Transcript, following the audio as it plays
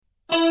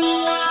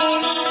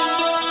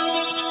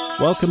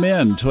Welcome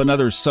in to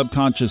another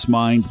Subconscious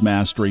Mind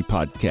Mastery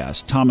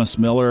podcast. Thomas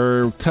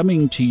Miller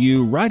coming to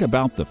you right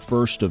about the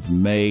 1st of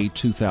May,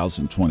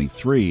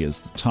 2023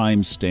 is the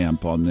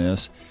timestamp on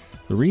this.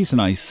 The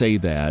reason I say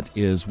that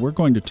is we're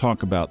going to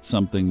talk about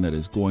something that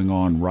is going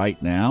on right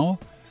now,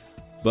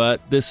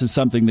 but this is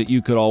something that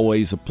you could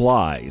always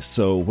apply.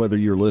 So whether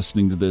you're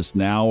listening to this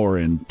now or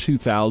in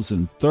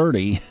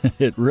 2030,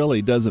 it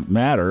really doesn't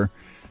matter.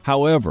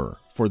 However,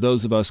 for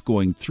those of us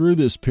going through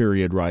this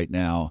period right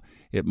now,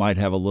 it might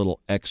have a little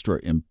extra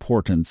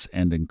importance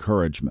and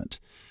encouragement.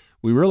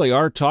 We really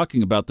are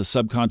talking about the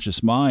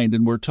subconscious mind,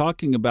 and we're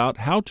talking about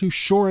how to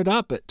shore it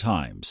up at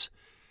times.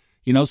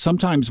 You know,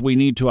 sometimes we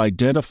need to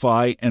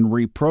identify and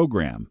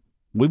reprogram.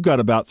 We've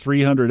got about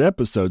 300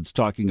 episodes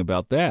talking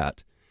about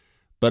that.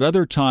 But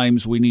other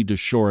times we need to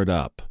shore it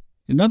up.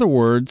 In other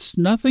words,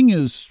 nothing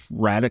is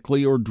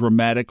radically or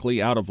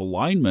dramatically out of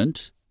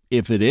alignment.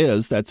 If it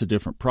is, that's a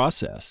different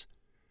process.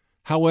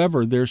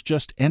 However, there's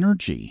just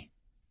energy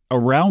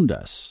around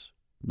us.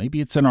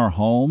 Maybe it's in our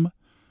home,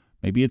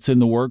 maybe it's in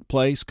the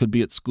workplace, could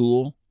be at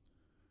school,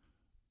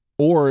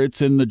 or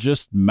it's in the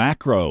just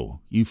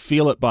macro. You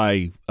feel it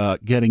by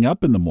getting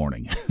up in the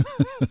morning.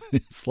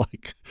 It's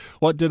like,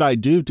 what did I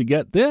do to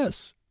get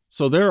this?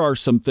 So there are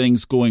some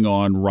things going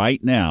on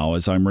right now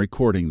as I'm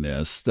recording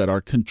this that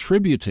are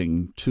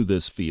contributing to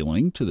this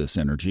feeling, to this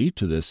energy,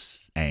 to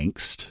this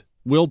angst.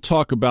 We'll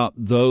talk about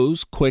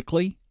those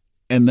quickly,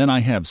 and then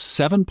I have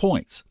 7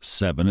 points.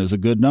 7 is a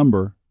good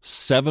number.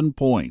 7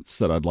 points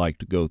that I'd like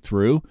to go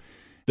through.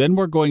 Then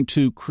we're going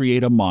to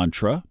create a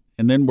mantra,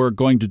 and then we're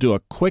going to do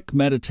a quick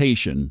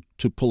meditation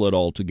to pull it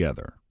all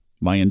together.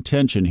 My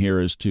intention here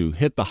is to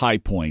hit the high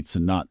points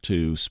and not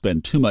to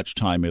spend too much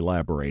time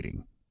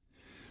elaborating.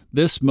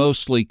 This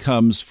mostly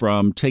comes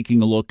from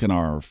taking a look in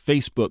our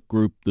Facebook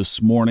group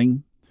this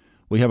morning.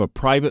 We have a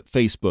private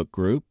Facebook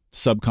group,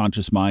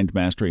 Subconscious Mind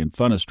Mastery and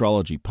Fun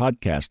Astrology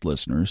podcast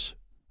listeners,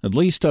 at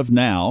least of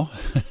now,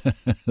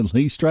 at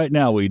least right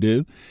now we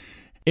do.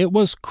 It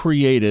was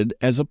created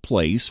as a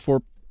place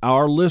for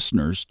our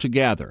listeners to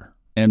gather.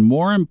 And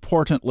more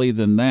importantly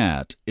than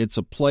that, it's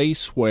a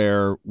place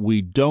where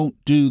we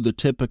don't do the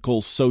typical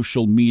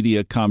social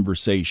media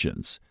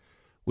conversations.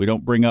 We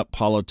don't bring up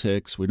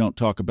politics. We don't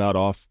talk about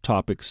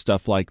off-topic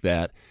stuff like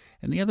that.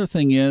 And the other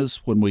thing is,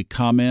 when we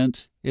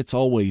comment, it's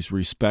always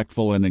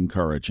respectful and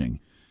encouraging.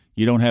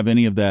 You don't have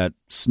any of that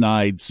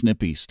snide,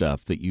 snippy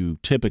stuff that you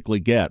typically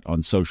get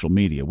on social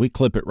media. We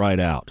clip it right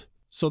out.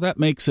 So that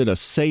makes it a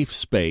safe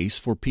space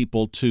for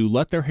people to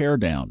let their hair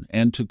down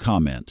and to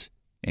comment.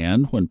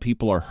 And when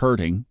people are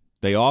hurting,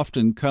 they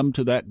often come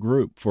to that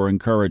group for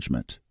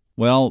encouragement.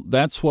 Well,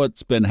 that's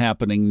what's been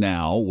happening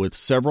now with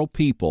several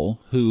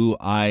people who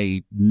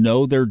I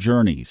know their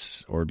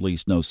journeys, or at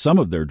least know some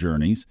of their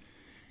journeys,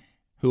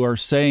 who are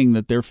saying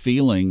that they're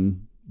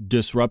feeling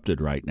disrupted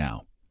right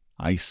now.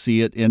 I see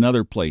it in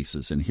other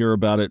places and hear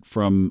about it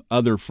from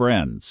other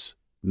friends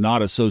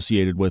not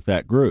associated with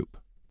that group.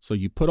 So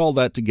you put all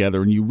that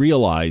together and you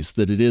realize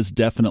that it is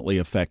definitely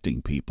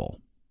affecting people.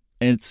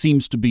 And it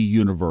seems to be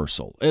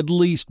universal, at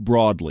least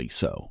broadly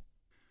so.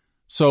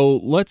 So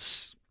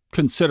let's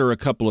consider a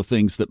couple of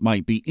things that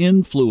might be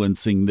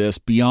influencing this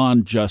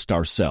beyond just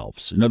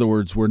ourselves. In other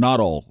words, we're not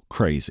all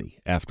crazy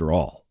after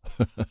all.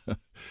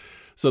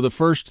 So the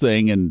first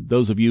thing, and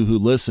those of you who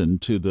listen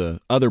to the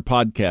other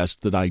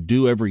podcast that I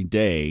do every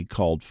day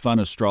called Fun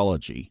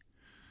Astrology,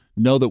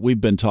 know that we've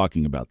been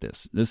talking about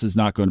this. This is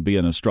not going to be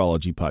an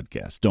astrology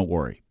podcast, don't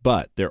worry.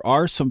 But there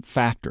are some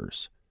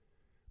factors,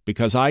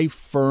 because I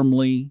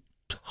firmly,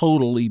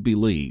 totally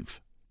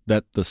believe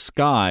that the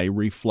sky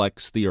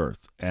reflects the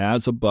earth,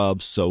 as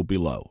above, so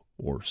below,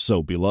 or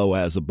so below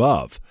as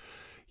above.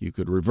 You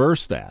could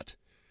reverse that.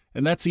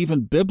 And that's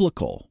even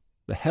biblical.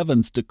 The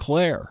heavens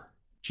declare.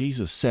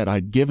 Jesus said,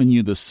 I'd given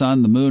you the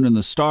sun, the moon, and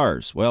the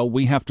stars. Well,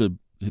 we have to,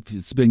 if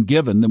it's been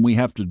given, then we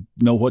have to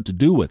know what to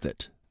do with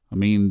it. I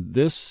mean,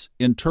 this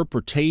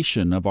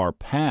interpretation of our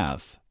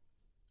path,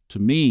 to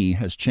me,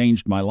 has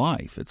changed my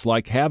life. It's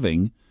like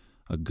having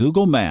a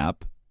Google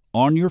map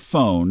on your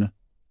phone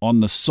on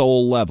the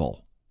soul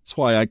level. That's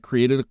why I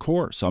created a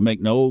course. I'll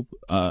make no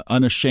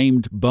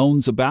unashamed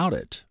bones about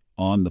it.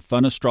 On the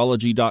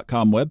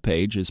funastrology.com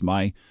webpage is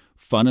my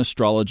Fun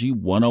Astrology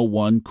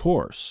 101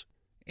 course.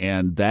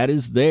 And that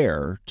is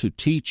there to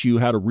teach you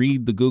how to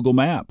read the Google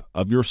map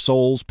of your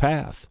soul's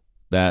path.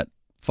 That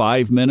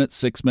 5-minute,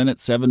 6-minute,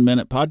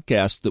 7-minute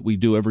podcast that we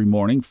do every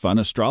morning, Fun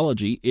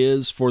Astrology,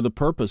 is for the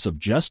purpose of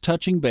just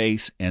touching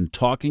base and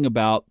talking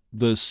about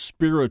the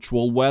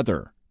spiritual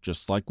weather,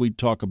 just like we'd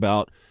talk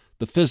about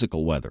the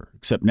physical weather,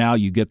 except now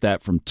you get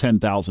that from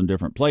 10,000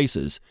 different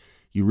places.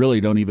 You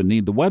really don't even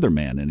need the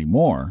weatherman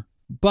anymore.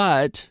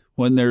 But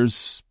when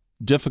there's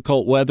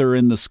difficult weather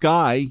in the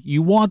sky,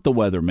 you want the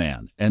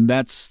weatherman, and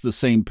that's the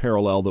same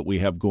parallel that we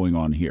have going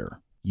on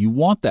here. You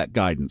want that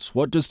guidance.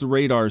 What does the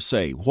radar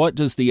say? What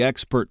does the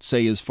expert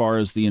say as far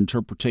as the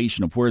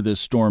interpretation of where this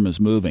storm is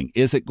moving?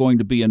 Is it going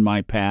to be in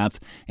my path?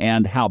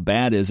 And how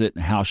bad is it?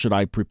 And how should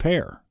I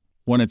prepare?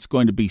 when it's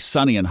going to be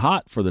sunny and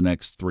hot for the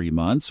next 3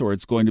 months, or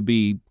it's going to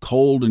be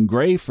cold and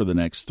gray for the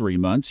next 3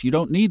 months, you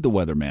don't need the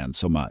weatherman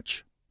so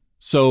much.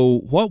 So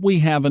what we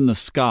have in the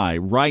sky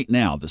right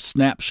now, the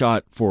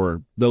snapshot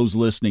for those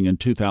listening in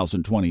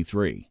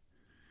 2023,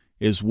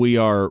 is we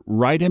are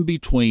right in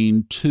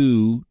between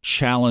two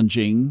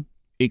challenging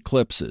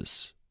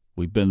eclipses.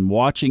 We've been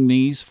watching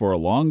these for a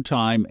long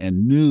time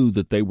and knew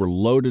that they were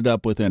loaded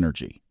up with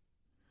energy.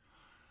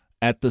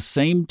 At the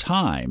same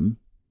time,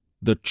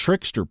 the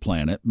trickster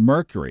planet,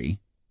 Mercury,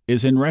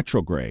 is in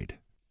retrograde.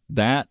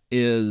 That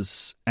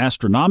is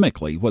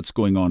astronomically what's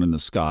going on in the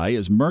sky,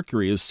 is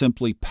Mercury is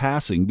simply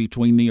passing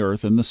between the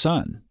Earth and the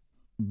Sun.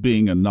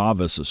 Being a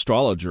novice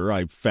astrologer,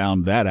 I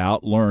found that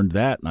out, learned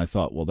that, and I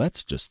thought, well,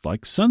 that's just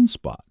like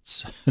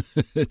sunspots.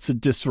 It's a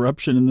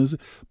disruption in this,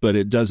 but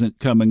it doesn't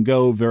come and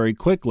go very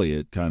quickly.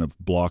 It kind of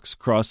blocks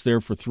across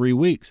there for 3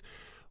 weeks.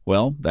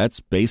 Well,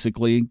 that's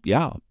basically,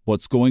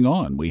 what's going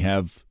on. We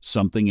have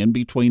something in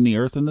between the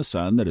Earth and the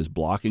Sun that is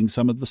blocking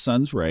some of the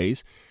Sun's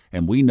rays,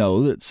 and we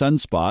know that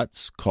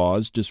sunspots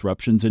cause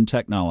disruptions in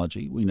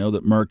technology. We know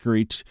that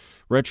Mercury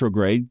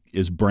retrograde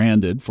is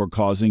branded for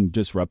causing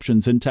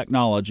disruptions in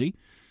technology.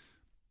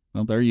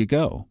 Well, there you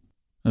go.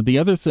 Now, the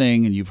other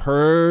thing, and you've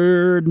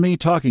heard me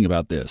talking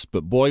about this,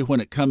 but boy,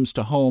 when it comes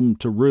to home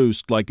to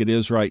roost like it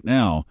is right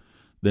now,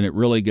 then it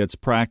really gets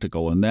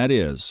practical, and that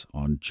is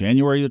on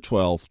January the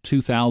 12th,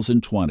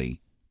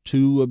 2020,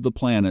 two of the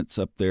planets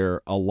up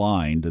there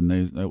aligned, and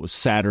that was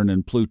Saturn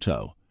and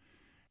Pluto.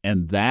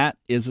 And that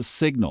is a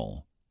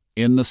signal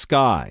in the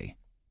sky.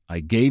 I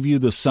gave you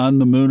the sun,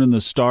 the moon, and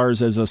the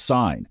stars as a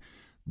sign.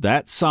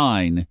 That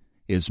sign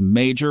is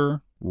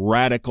major,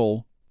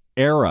 radical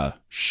era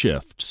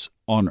shifts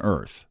on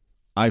Earth.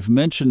 I've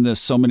mentioned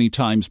this so many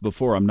times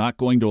before, I'm not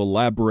going to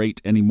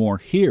elaborate anymore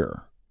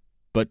here,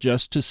 but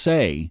just to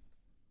say,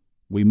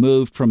 we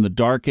moved from the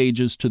Dark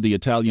Ages to the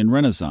Italian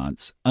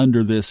Renaissance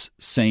under this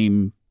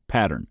same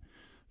pattern.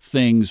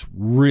 Things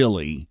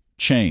really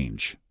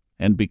change.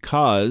 And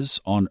because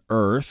on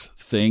Earth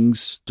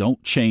things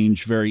don't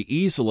change very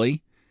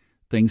easily,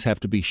 things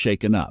have to be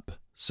shaken up.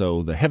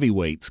 So the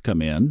heavyweights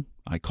come in.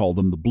 I call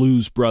them the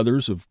Blues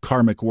Brothers of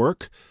karmic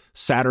work,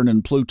 Saturn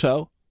and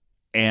Pluto,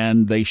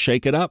 and they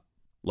shake it up.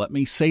 Let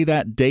me say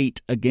that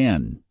date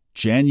again,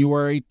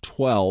 January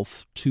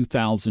 12th,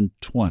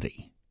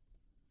 2020.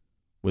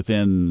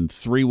 Within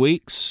 3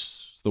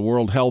 weeks, the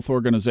World Health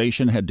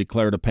Organization had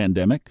declared a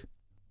pandemic.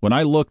 When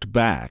I looked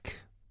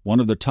back, one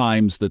of the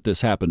times that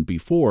this happened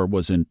before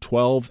was in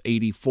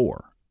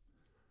 1284.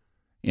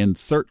 In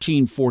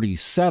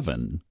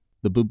 1347,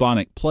 the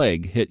bubonic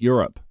plague hit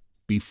Europe.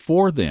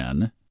 Before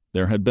then,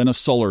 there had been a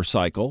solar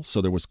cycle,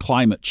 so there was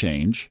climate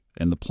change,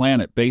 and the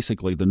planet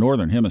basically, the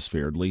northern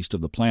hemisphere at least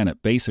of the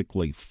planet,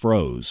 basically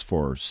froze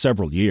for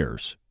several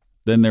years.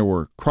 Then there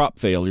were crop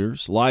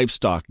failures,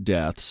 livestock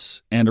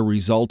deaths, and a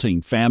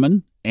resulting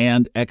famine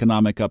and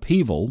economic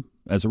upheaval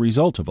as a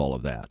result of all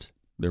of that.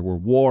 There were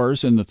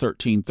wars in the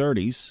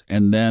 1330s,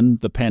 and then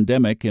the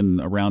pandemic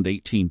in around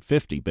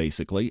 1850,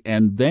 basically,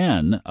 and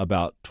then,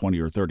 about 20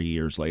 or 30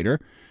 years later,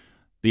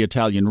 the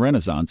Italian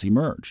Renaissance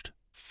emerged.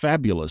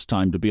 Fabulous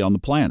time to be on the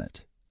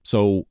planet.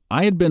 So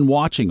I had been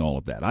watching all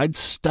of that. I'd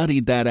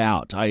studied that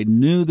out. I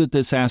knew that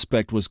this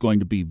aspect was going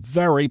to be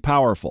very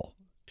powerful.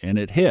 And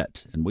it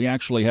hit, and we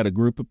actually had a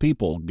group of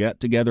people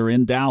get together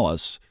in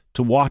Dallas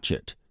to watch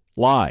it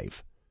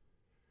live.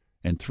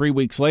 And 3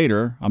 weeks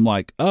later, I'm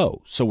like,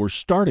 oh, so we're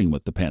starting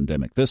with the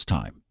pandemic this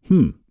time.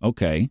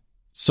 Okay.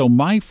 So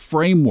my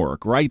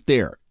framework right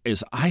there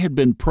is I had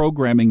been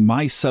programming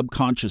my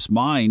subconscious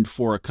mind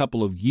for a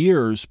couple of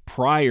years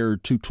prior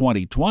to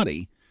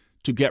 2020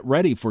 to get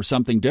ready for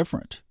something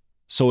different.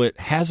 So it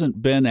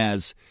hasn't been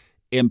as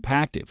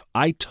impactful.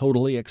 I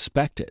totally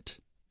expect it,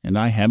 and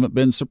I haven't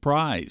been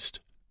surprised.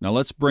 Now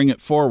let's bring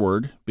it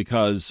forward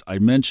because I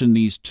mentioned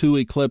these two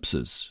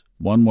eclipses.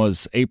 One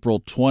was April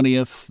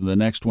 20th, the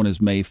next one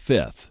is May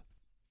 5th.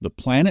 The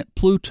planet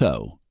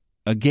Pluto,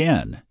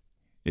 again,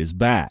 is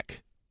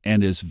back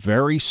and is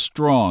very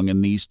strong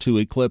in these two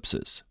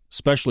eclipses,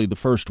 especially the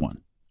first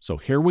one. So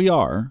here we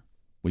are.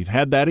 We've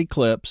had that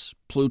eclipse,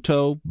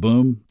 Pluto,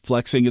 boom,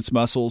 flexing its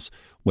muscles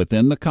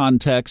within the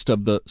context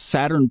of the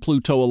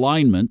Saturn-Pluto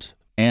alignment,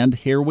 and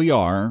here we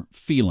are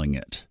feeling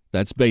it.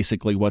 That's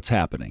basically what's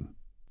happening.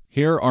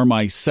 Here are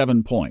my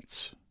 7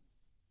 points.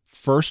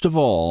 First of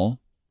all,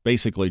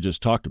 basically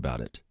just talked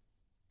about it.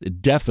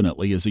 It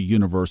definitely is a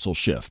universal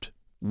shift.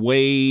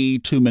 Way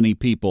too many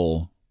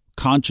people,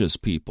 conscious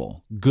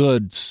people,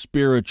 good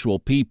spiritual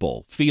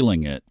people,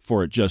 feeling it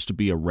for it just to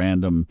be a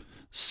random,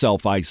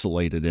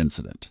 self-isolated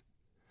incident.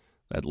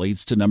 That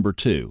leads to number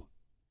 2.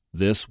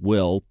 This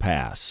will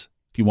pass.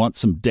 If you want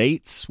some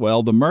dates,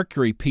 well, the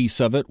Mercury piece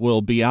of it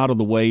will be out of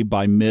the way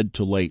by mid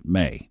to late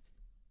May.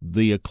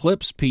 The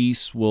eclipse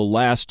piece will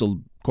last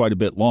quite a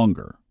bit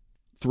longer.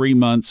 3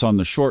 months on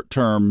the short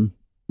term,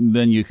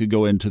 then you could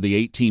go into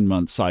the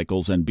 18-month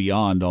cycles and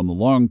beyond on the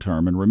long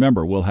term. And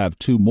remember, we'll have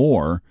 2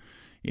 more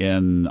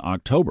in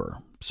October,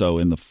 So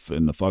I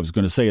was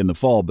going to say in the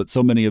fall, but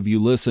so many of you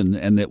listen,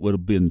 and it would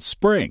have been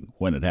spring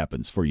when it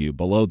happens for you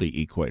below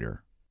the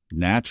equator.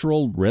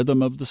 Natural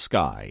rhythm of the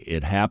sky.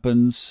 It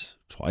happens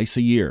twice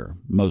a year,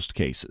 most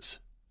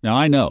cases. Now,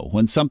 I know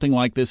when something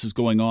like this is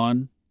going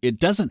on, it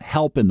doesn't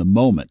help in the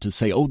moment to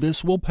say, oh,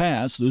 this will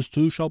pass, this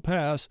too shall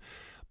pass.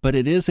 But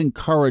it is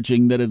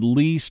encouraging that at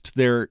least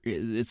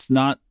it's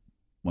not,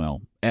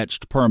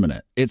 etched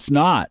permanent. It's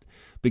not.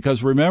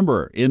 Because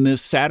remember, in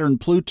this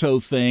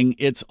Saturn-Pluto thing,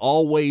 it's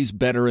always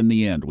better in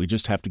the end. We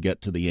just have to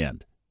get to the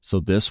end.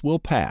 So this will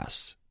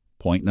pass.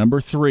 Point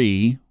number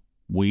 3,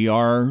 we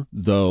are,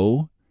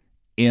 though,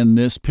 in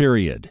this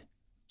period.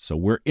 So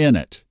we're in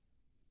it.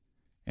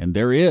 And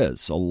there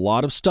is a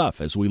lot of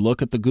stuff as we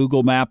look at the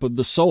Google map of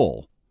the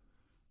soul.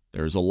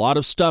 There's a lot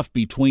of stuff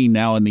between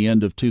now and the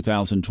end of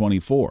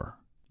 2024.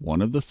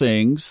 One of the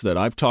things that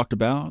I've talked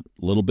about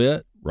a little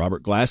bit,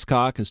 Robert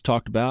Glasscock has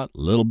talked about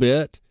a little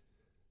bit,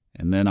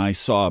 and then I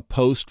saw a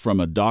post from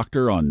a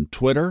doctor on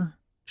Twitter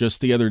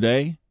just the other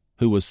day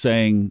who was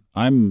saying,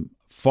 I'm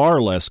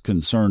far less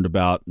concerned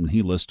about, and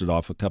he listed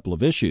off a couple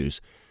of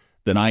issues,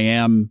 than I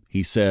am,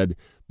 he said,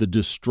 the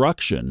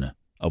destruction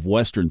of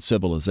Western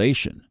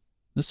civilization.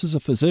 This is a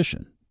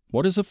physician.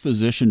 What is a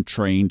physician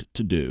trained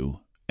to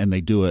do? And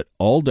they do it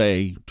all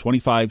day,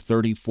 25,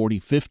 30, 40,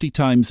 50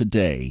 times a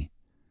day.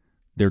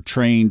 They're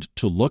trained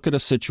to look at a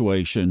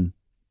situation,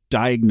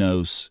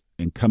 diagnose,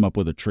 and come up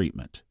with a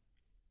treatment.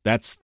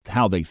 That's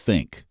how they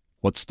think.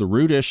 What's the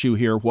root issue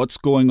here? What's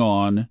going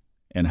on?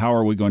 And how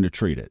are we going to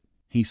treat it?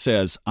 He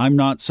says, I'm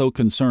not so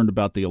concerned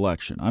about the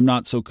election. I'm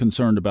not so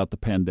concerned about the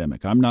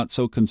pandemic. I'm not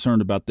so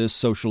concerned about this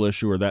social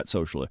issue or that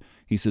social issue.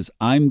 He says,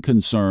 I'm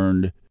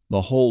concerned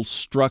the whole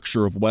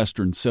structure of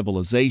Western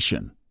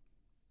civilization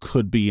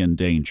could be in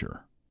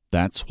danger.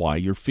 That's why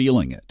you're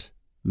feeling it.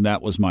 And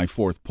that was my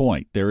 4th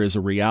point. There is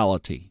a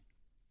reality.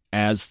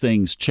 As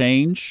things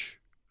change,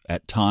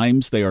 at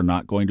times they are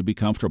not going to be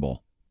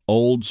comfortable.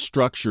 Old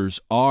structures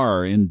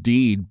are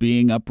indeed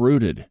being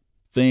uprooted.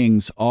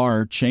 Things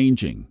are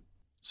changing.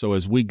 So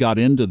as we got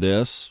into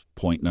this,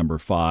 point number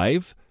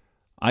 5,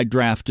 I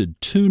drafted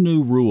 2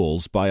 new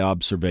rules by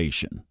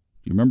observation.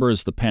 You remember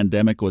as the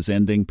pandemic was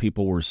ending,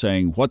 people were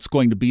saying, what's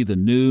going to be the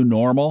new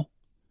normal?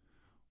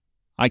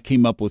 I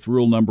came up with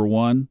rule number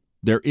 1.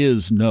 There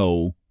is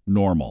no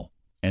normal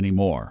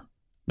anymore.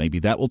 Maybe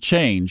that will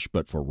change,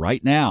 but for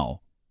right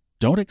now,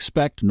 don't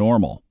expect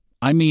normal.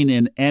 I mean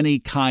in any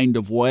kind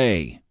of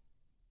way.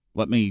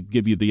 Let me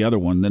give you the other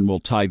one, then we'll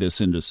tie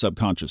this into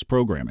subconscious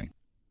programming.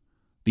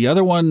 The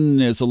other one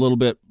is a little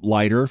bit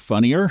lighter,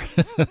 funnier,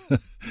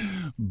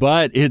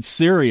 but it's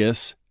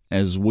serious.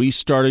 As we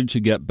started to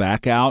get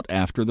back out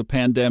after the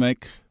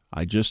pandemic,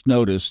 I just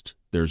noticed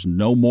there's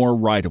no more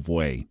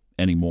right-of-way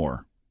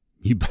anymore.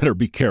 You better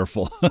be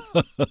careful.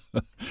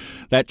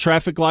 That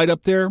traffic light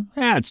up there,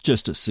 it's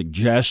just a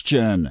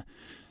suggestion.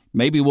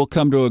 Maybe we'll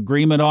come to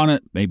agreement on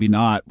it, maybe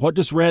not. What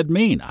does red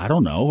mean? I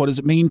don't know. What does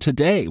it mean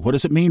today? What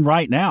does it mean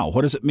right now?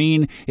 What does it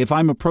mean if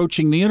I'm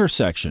approaching the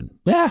intersection?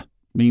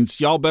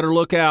 Means y'all better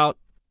look out.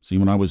 See,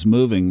 when I was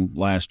moving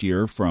last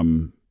year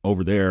from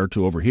over there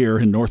to over here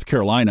in North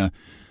Carolina,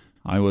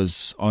 I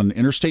was on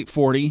Interstate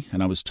 40,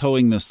 and I was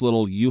towing this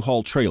little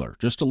U-Haul trailer,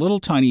 just a little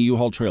tiny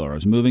U-Haul trailer. I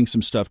was moving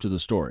some stuff to the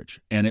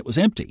storage, and it was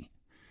empty.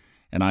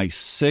 And I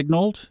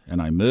signaled,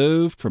 and I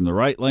moved from the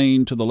right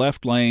lane to the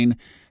left lane,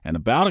 and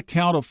about a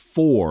count of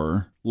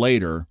 4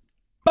 later,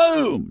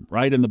 boom,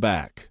 right in the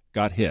back,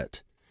 got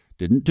hit.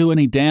 Didn't do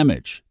any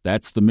damage.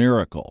 That's the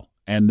miracle,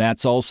 and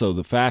that's also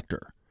the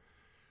factor.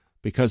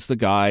 Because the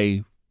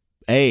guy,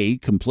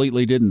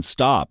 completely didn't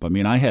stop. I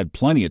mean, I had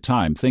plenty of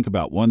time. Think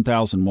about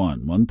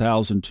 1001,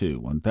 1002,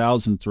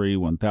 1003,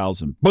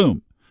 1000.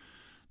 Boom.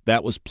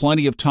 That was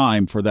plenty of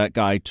time for that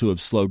guy to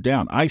have slowed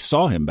down. I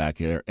saw him back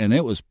there, and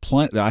it was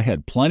I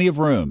had plenty of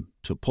room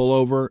to pull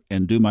over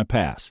and do my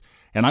pass.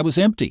 And I was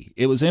empty.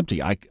 It was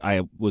empty.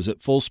 I was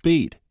at full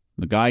speed.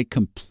 The guy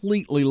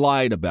completely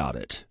lied about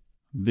it.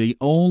 The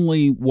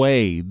only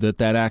way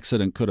that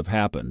accident could have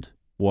happened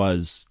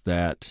was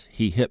that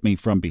he hit me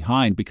from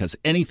behind because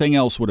anything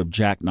else would have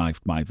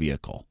jackknifed my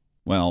vehicle.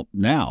 Well,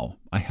 now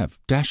I have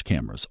dash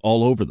cameras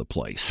all over the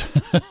place.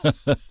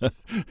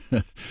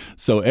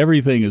 So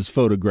everything is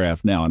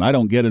photographed now, and I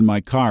don't get in my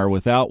car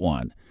without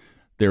one.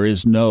 There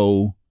is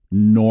no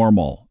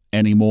normal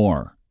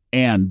anymore,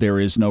 and there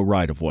is no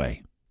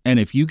right-of-way.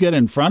 And if you get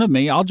in front of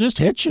me, I'll just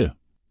hit you.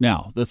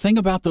 Now, the thing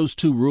about those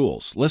 2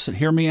 rules, listen,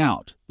 hear me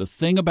out. The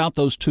thing about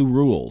those 2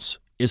 rules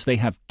is they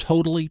have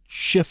totally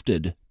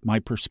shifted my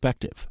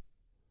perspective.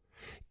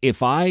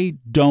 If I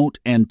don't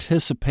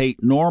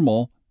anticipate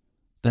normal,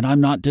 then I'm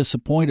not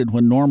disappointed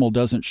when normal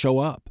doesn't show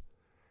up.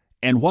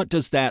 And what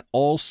does that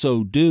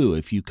also do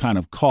if you kind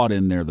of caught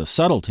in there the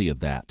subtlety of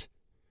that?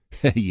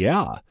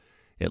 Yeah,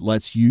 it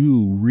lets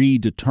you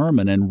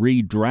redetermine and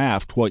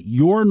redraft what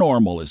your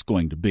normal is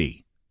going to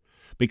be.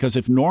 Because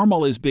if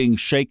normal is being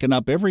shaken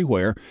up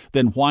everywhere,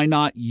 then why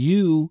not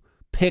you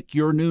pick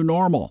your new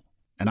normal?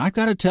 And I've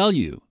got to tell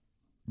you,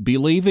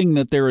 believing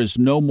that there is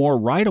no more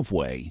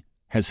right-of-way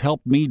has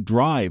helped me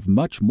drive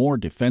much more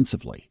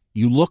defensively.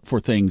 You look for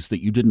things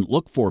that you didn't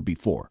look for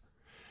before.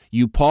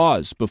 You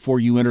pause before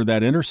you enter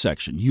that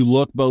intersection. You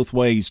look both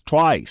ways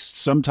twice,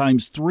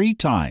 sometimes 3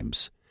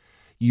 times.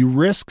 You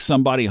risk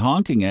somebody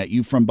honking at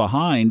you from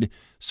behind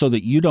so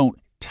that you don't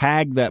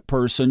tag that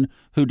person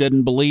who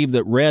didn't believe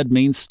that red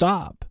means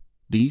stop.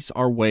 These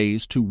are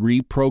ways to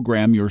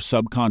reprogram your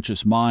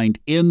subconscious mind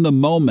in the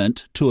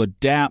moment to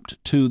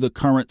adapt to the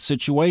current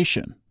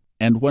situation.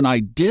 And when I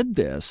did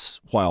this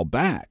a while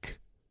back,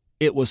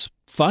 it was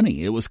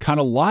funny. It was kind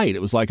of light.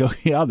 It was like, oh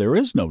yeah, there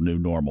is no new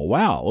normal.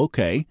 Wow,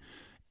 okay.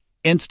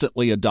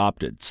 Instantly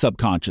adopted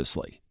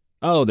subconsciously.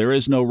 Oh, there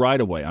is no right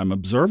of way. I'm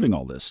observing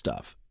all this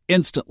stuff.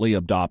 Instantly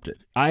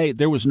adopted.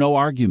 There was no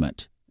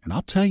argument. And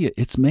I'll tell you,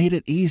 it's made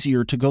it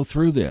easier to go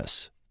through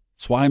this.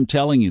 That's why I'm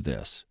telling you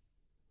this.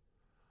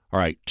 All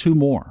right, 2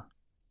 more.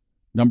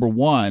 Number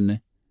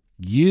 1,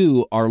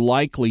 you are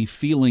likely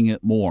feeling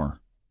it more.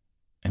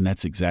 And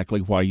that's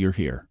exactly why you're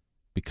here.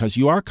 Because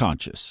you are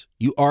conscious.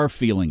 You are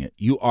feeling it.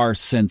 You are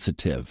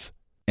sensitive.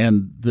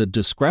 And the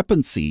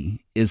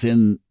discrepancy is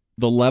in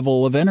the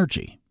level of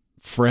energy.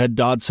 Fred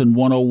Dodson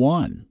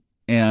 101.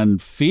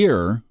 And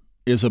fear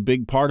is a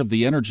big part of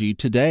the energy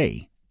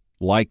today,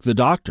 like the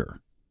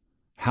doctor.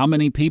 How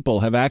many people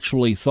have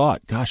actually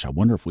thought, gosh, I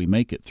wonder if we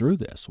make it through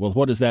this? Well,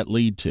 what does that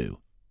lead to?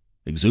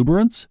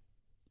 Exuberance?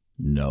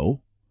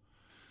 No.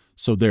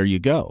 So there you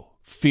go.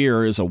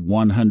 Fear is a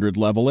 100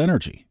 level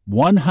energy.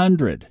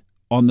 100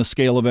 on the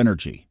scale of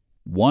energy.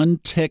 1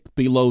 tick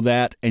below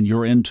that, and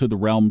you're into the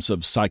realms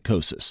of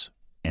psychosis.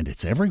 And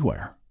it's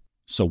everywhere.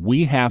 So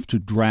we have to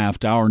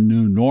draft our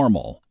new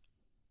normal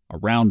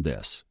around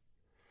this.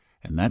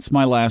 And that's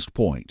my last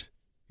point,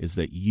 is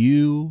that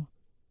you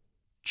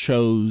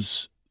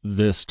chose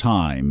this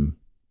time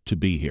to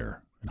be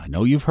here. And I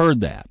know you've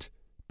heard that,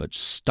 but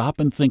stop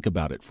and think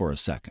about it for a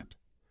second.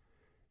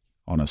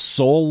 On a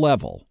soul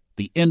level,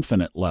 the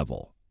infinite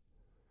level,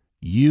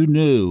 you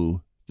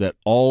knew that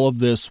all of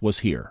this was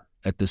here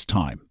at this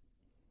time.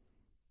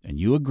 And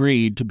you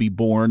agreed to be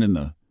born in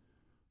the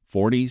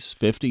 40s,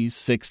 50s,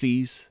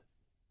 60s,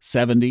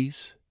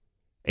 70s,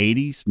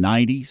 80s,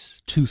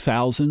 90s,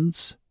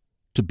 2000s,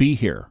 to be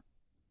here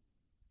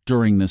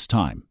during this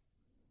time.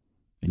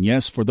 And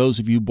yes, for those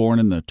of you born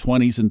in the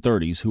 20s and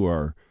 30s who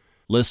are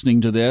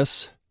listening to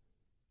this,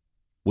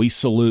 we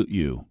salute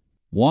you.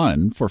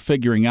 1, for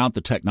figuring out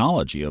the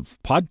technology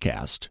of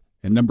podcast,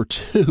 and number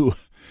 2,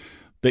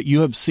 that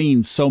you have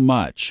seen so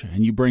much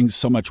and you bring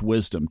so much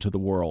wisdom to the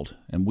world,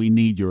 and we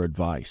need your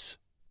advice.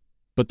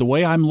 But the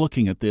way I'm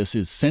looking at this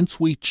is, since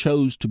we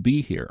chose to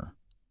be here,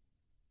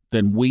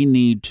 then we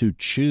need to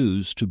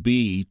choose to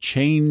be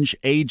change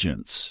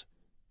agents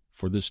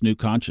for this new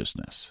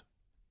consciousness.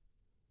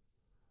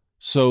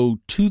 So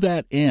to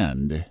that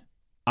end,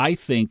 I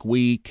think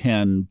we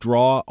can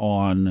draw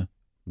on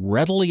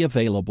readily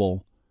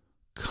available,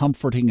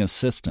 comforting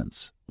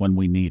assistance when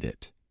we need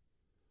it.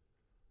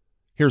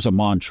 Here's a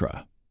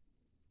mantra.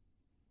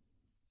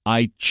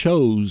 I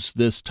chose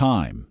this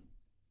time.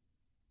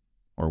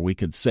 Or we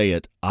could say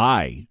it,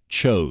 I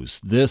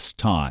chose this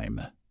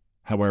time.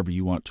 However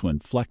you want to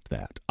inflect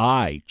that.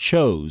 I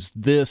chose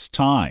this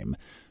time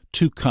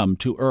to come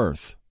to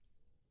earth.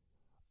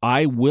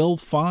 I will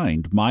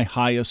find my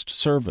highest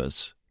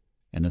service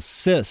and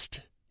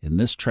assist in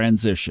this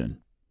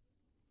transition.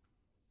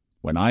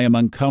 When I am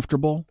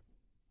uncomfortable,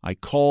 I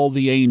call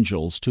the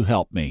angels to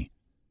help me,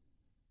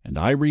 and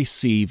I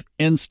receive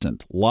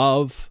instant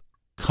love,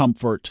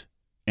 comfort,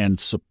 and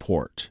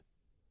support.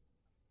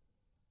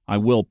 I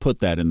will put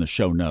that in the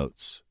show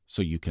notes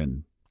so you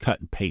can cut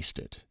and paste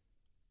it.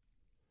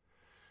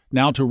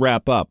 Now to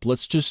wrap up,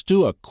 let's just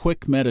do a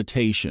quick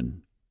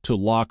meditation to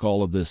lock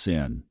all of this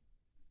in.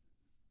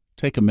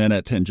 Take a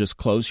minute and just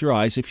close your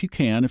eyes if you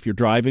can. If you're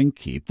driving,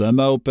 keep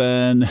them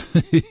open.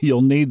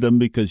 You'll need them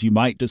because you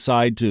might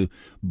decide to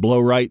blow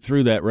right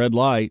through that red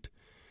light.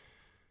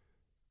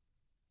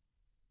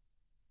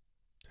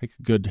 Take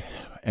a good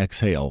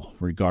exhale,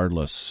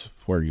 regardless of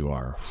where you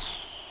are.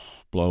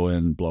 Blow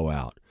in, blow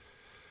out.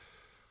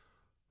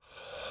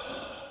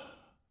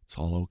 It's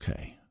all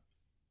okay.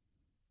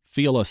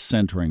 Feel a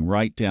centering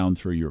right down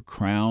through your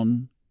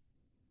crown,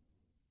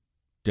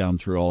 down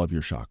through all of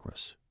your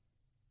chakras,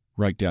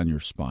 right down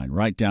your spine,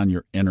 right down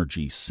your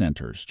energy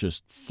centers.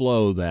 Just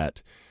flow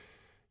that,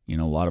 a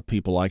lot of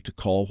people like to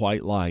call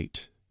white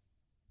light,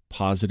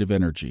 positive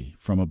energy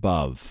from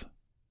above,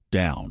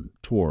 down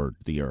toward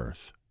the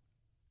earth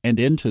and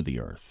into the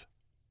earth.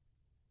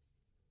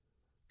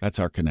 That's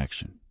our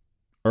connection.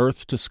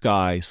 Earth to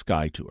sky,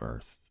 sky to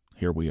earth.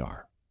 Here we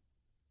are.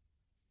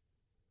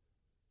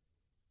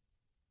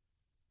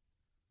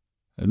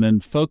 And then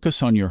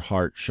focus on your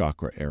heart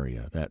chakra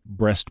area, that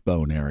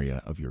breastbone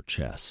area of your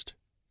chest.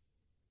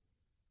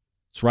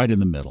 It's right in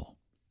the middle.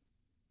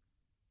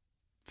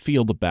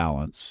 Feel the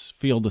balance,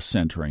 feel the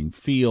centering,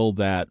 feel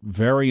that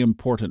very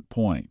important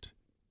point.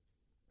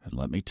 And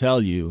let me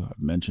tell you,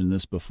 I've mentioned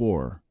this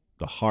before,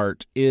 the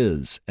heart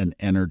is an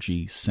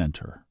energy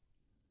center.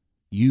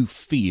 You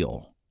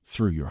feel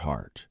through your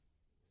heart.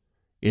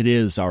 It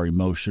is our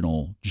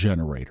emotional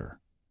generator.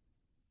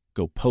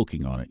 Go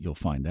poking on it, you'll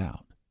find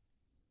out.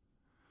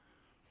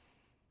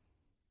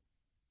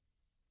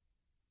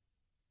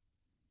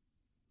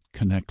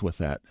 Connect with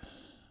that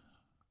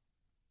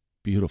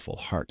beautiful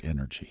heart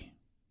energy.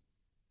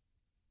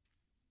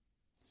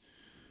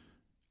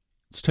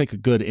 Let's take a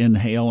good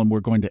inhale, and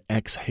we're going to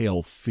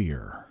exhale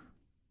fear.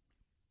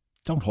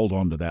 Don't hold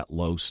on to that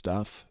low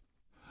stuff.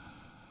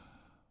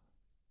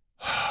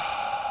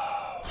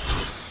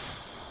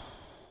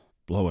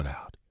 Blow it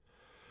out.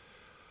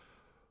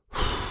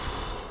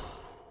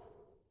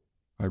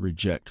 I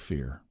reject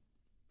fear.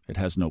 It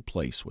has no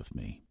place with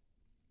me.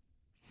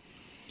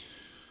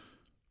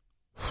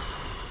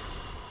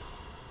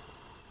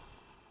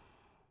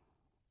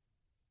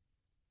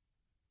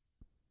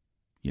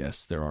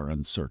 Yes, there are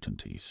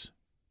uncertainties.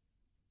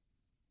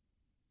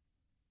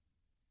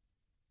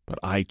 But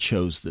I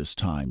chose this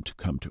time to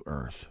come to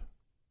earth,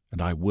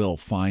 and I will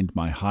find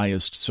my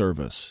highest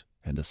service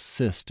and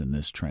assist in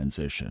this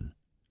transition.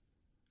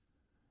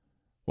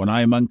 When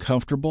I am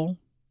uncomfortable,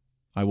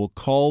 I will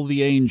call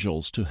the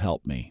angels to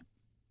help me,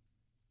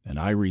 and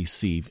I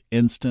receive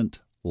instant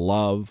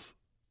love,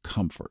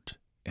 comfort,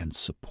 and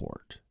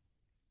support.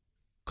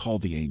 Call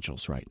the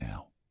angels right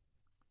now.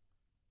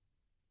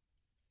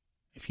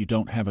 If you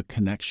don't have a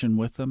connection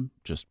with them,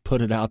 just put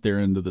it out there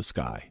into the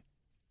sky.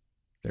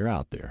 They're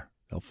out there.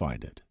 They'll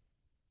find it.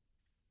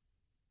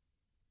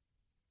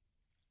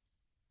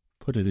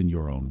 Put it in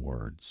your own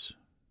words.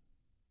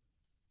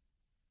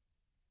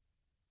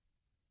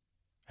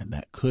 And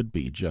that could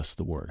be just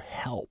the word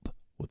help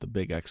with a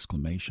big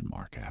exclamation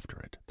mark after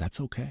it.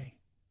 That's okay.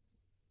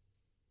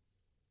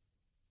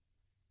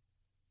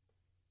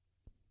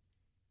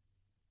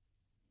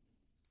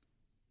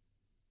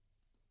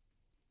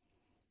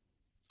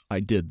 I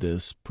did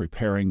this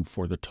preparing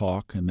for the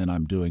talk, and then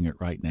I'm doing it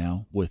right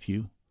now with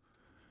you.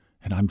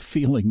 And I'm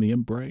feeling the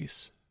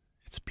embrace.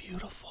 It's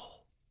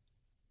beautiful.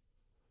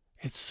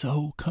 It's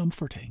so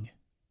comforting.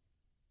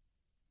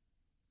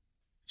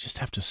 Just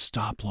have to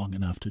stop long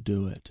enough to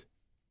do it.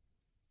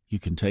 You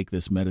can take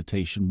this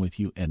meditation with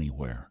you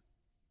anywhere.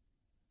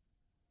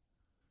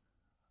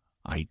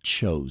 I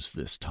chose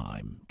this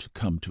time to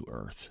come to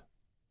earth.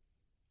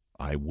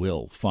 I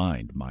will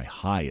find my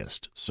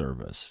highest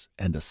service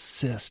and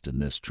assist in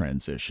this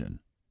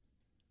transition.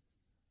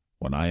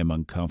 When I am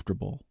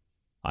uncomfortable,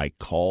 I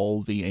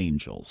call the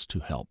angels to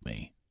help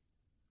me,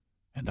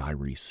 and I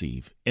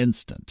receive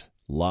instant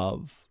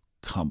love,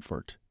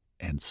 comfort,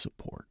 and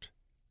support.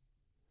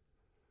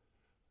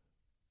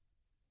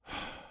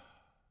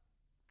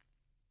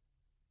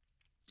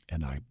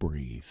 And I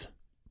breathe.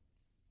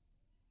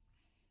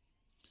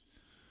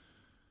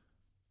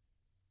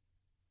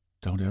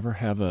 Don't ever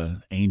have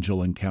an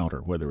angel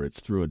encounter, whether it's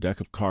through a deck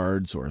of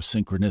cards or a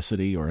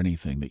synchronicity or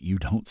anything, that you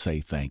don't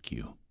say thank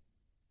you.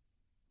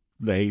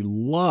 They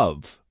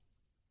love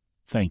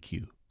thank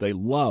you. They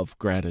love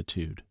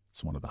gratitude.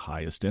 It's one of the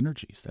highest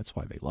energies. That's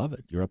why they love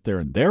it. You're up there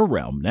in their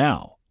realm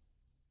now.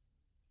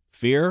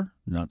 Fear,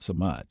 not so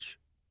much.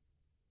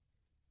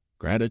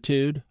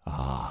 Gratitude,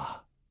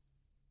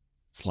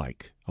 it's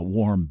like a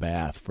warm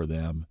bath for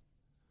them.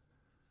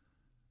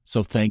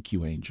 So thank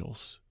you,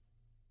 angels,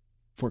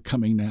 for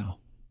coming now.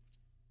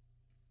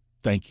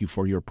 Thank you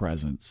for your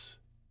presence.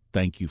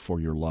 Thank you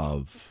for your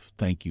love.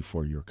 Thank you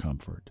for your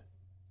comfort.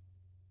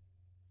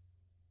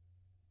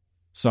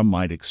 Some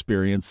might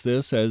experience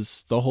this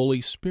as the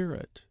Holy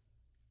Spirit.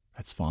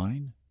 That's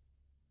fine.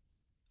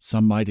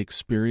 Some might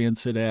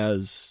experience it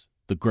as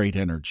the great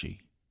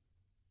energy,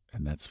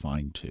 and that's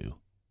fine too.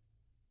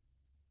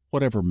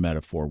 Whatever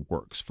metaphor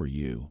works for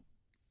you.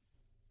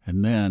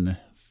 And then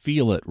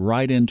feel it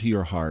right into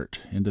your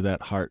heart, into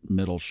that heart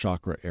middle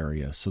chakra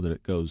area, so that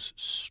it goes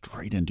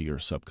straight into your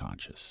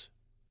subconscious.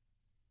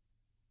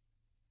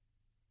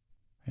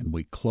 And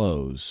we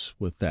close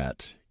with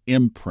that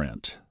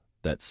imprint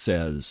that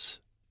says,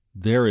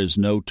 there is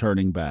no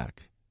turning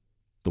back.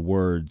 The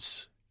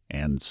words,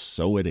 and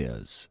so it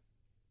is.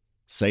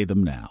 Say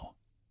them now.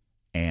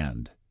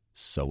 And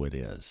so it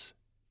is.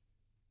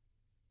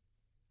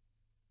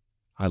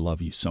 I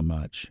love you so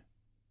much.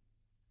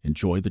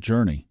 Enjoy the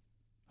journey.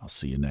 I'll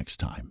see you next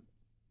time.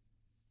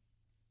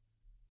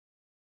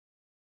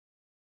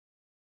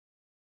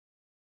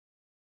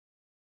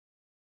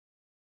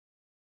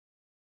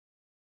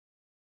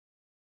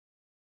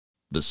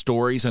 The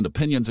stories and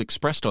opinions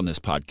expressed on this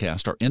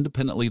podcast are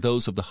independently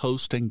those of the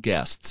host and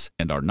guests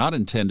and are not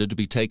intended to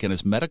be taken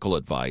as medical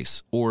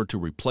advice or to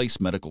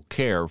replace medical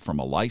care from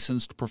a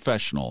licensed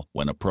professional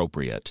when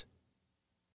appropriate.